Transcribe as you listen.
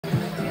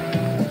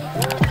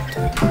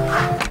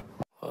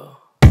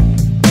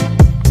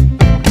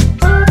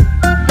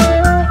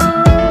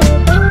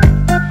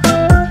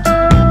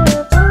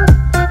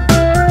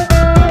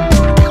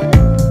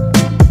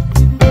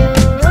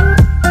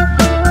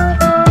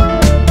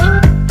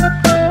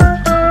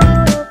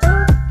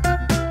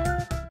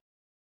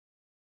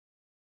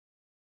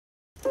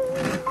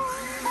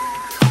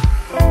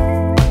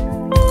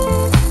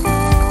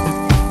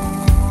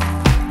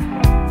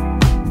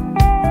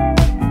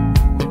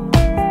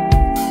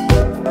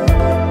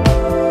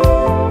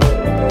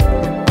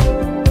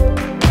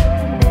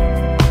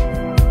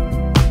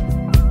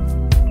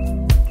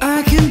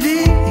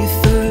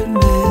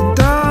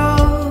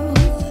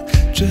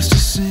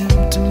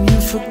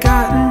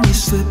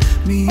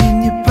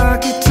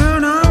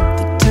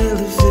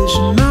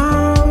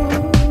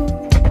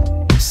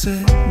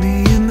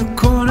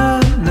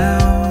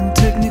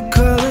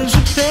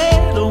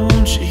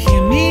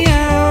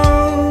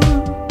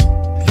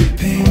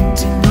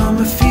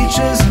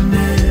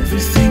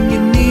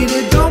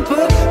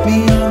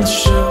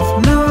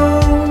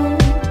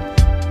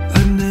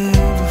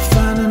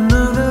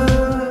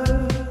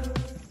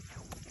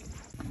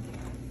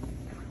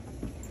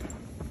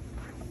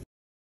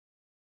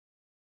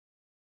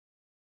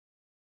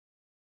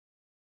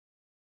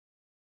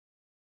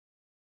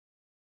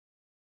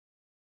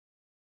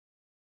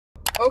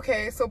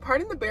Okay, so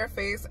pardon the bare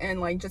face and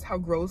like just how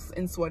gross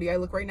and sweaty I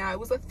look right now. It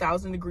was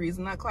 1,000 degrees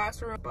in that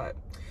classroom, but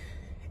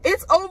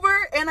it's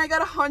over and I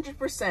got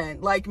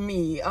 100%, like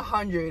me,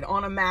 100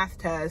 on a math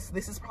test.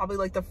 This is probably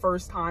like the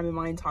first time in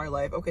my entire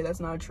life. Okay, that's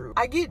not true.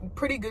 I get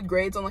pretty good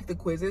grades on like the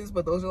quizzes,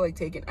 but those are like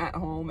taken at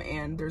home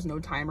and there's no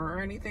timer or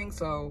anything.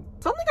 So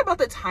something about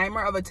the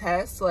timer of a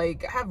test,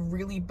 like I have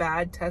really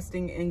bad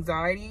testing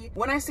anxiety.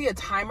 When I see a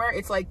timer,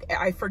 it's like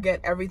I forget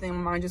everything.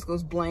 My mind just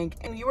goes blank.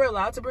 And you were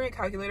allowed to bring a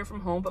calculator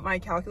from home, but my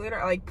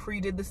calculator, I like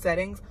pre-did the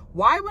settings.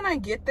 Why when I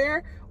get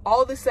there,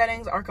 all the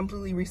settings are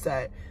completely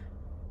reset?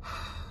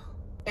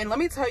 And let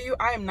me tell you,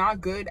 I am not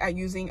good at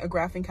using a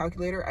graphing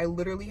calculator. I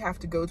literally have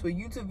to go to a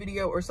YouTube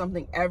video or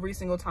something every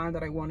single time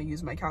that I want to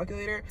use my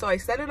calculator. So I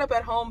set it up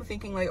at home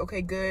thinking like,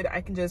 okay, good. I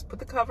can just put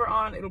the cover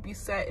on. It'll be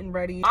set and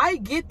ready. I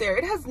get there.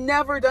 It has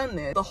never done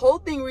this. The whole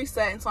thing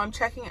reset. And so I'm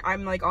checking.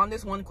 I'm like on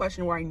this one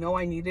question where I know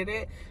I needed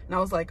it. And I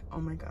was like,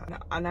 oh my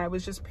God. And I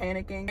was just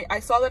panicking. I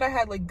saw that I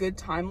had like good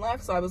time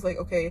left. So I was like,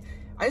 okay,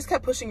 I just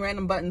kept pushing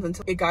random buttons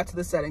until it got to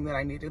the setting that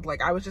I needed.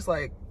 Like I was just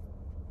like,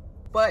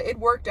 but it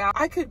worked out.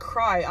 I could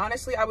cry.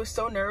 Honestly, I was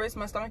so nervous.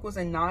 My stomach was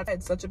in knots. I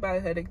had such a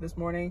bad headache this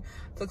morning.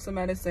 Took some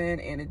medicine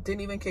and it didn't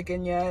even kick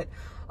in yet.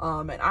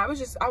 And I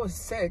was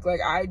sick.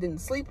 Like I didn't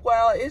sleep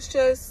well. It's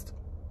just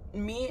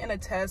me and a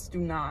test do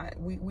not,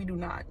 we do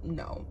not,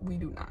 no, we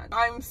do not.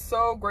 I'm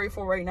so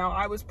grateful right now.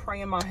 I was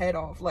praying my head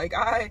off. Like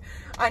I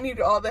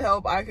needed all the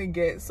help I could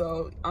get.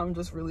 So I'm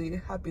just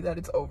really happy that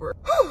it's over.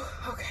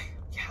 Okay,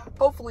 yeah.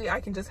 Hopefully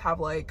I can just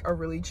have like a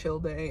really chill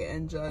day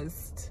and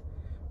just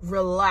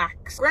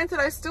relax. Granted,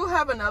 I still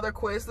have another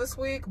quiz this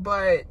week,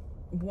 but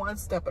one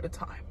step at a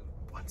time.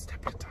 One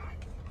step at a time.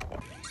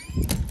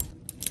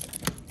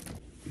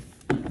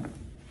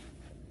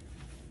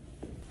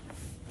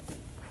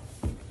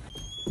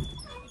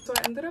 So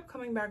I ended up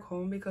coming back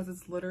home because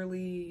it's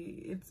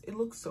literally, it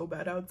looks so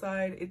bad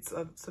outside. It's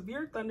a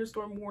severe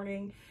thunderstorm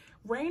warning.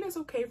 Rain is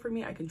okay for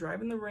me. I can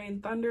drive in the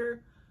rain.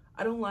 Thunder,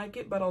 I don't like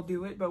it, but I'll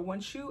do it. But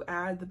once you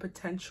add the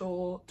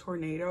potential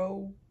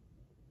tornado,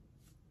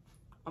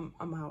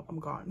 I'm out, I'm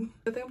gone.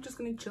 I think I'm just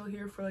gonna chill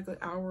here for like an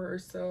hour or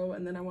so,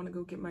 and then I want to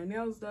go get my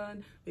nails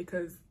done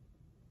because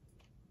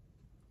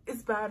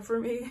it's bad for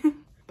me.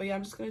 But yeah,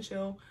 I'm just gonna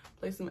chill,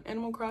 play some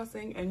Animal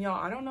Crossing. And y'all,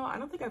 I don't know, I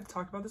don't think I've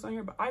talked about this on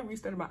here, but I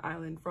restarted my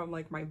island from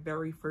like my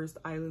very first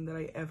island that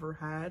I ever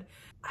had.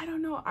 I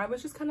don't know, I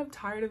was just kind of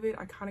tired of it.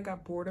 I kind of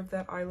got bored of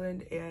that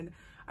island and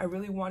I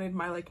really wanted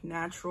my like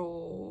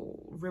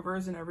natural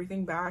rivers and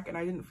everything back, and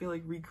I didn't feel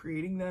like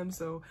recreating them.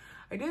 So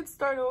I did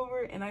start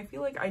over, and I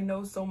feel like I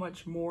know so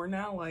much more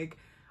now. Like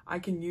I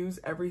can use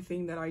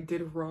everything that I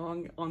did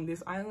wrong on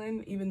this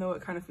island, even though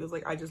it kind of feels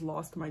like I just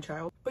lost my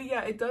child. But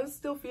yeah, it does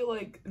still feel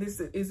like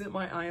this isn't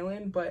my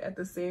island, but at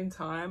the same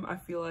time, I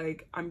feel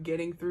like I'm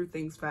getting through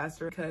things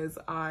faster because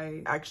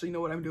I actually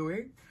know what I'm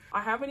doing. I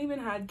haven't even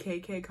had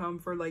KK come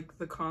for like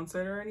the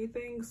concert or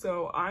anything,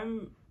 so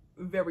I'm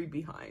very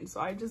behind. So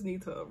I just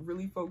need to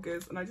really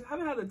focus, and I just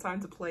haven't had the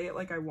time to play it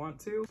like I want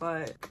to,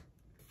 but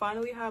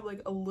finally have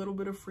like a little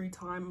bit of free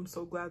time. I'm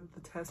so glad that the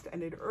test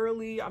ended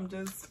early. I'm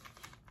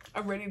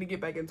ready to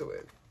get back into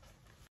it.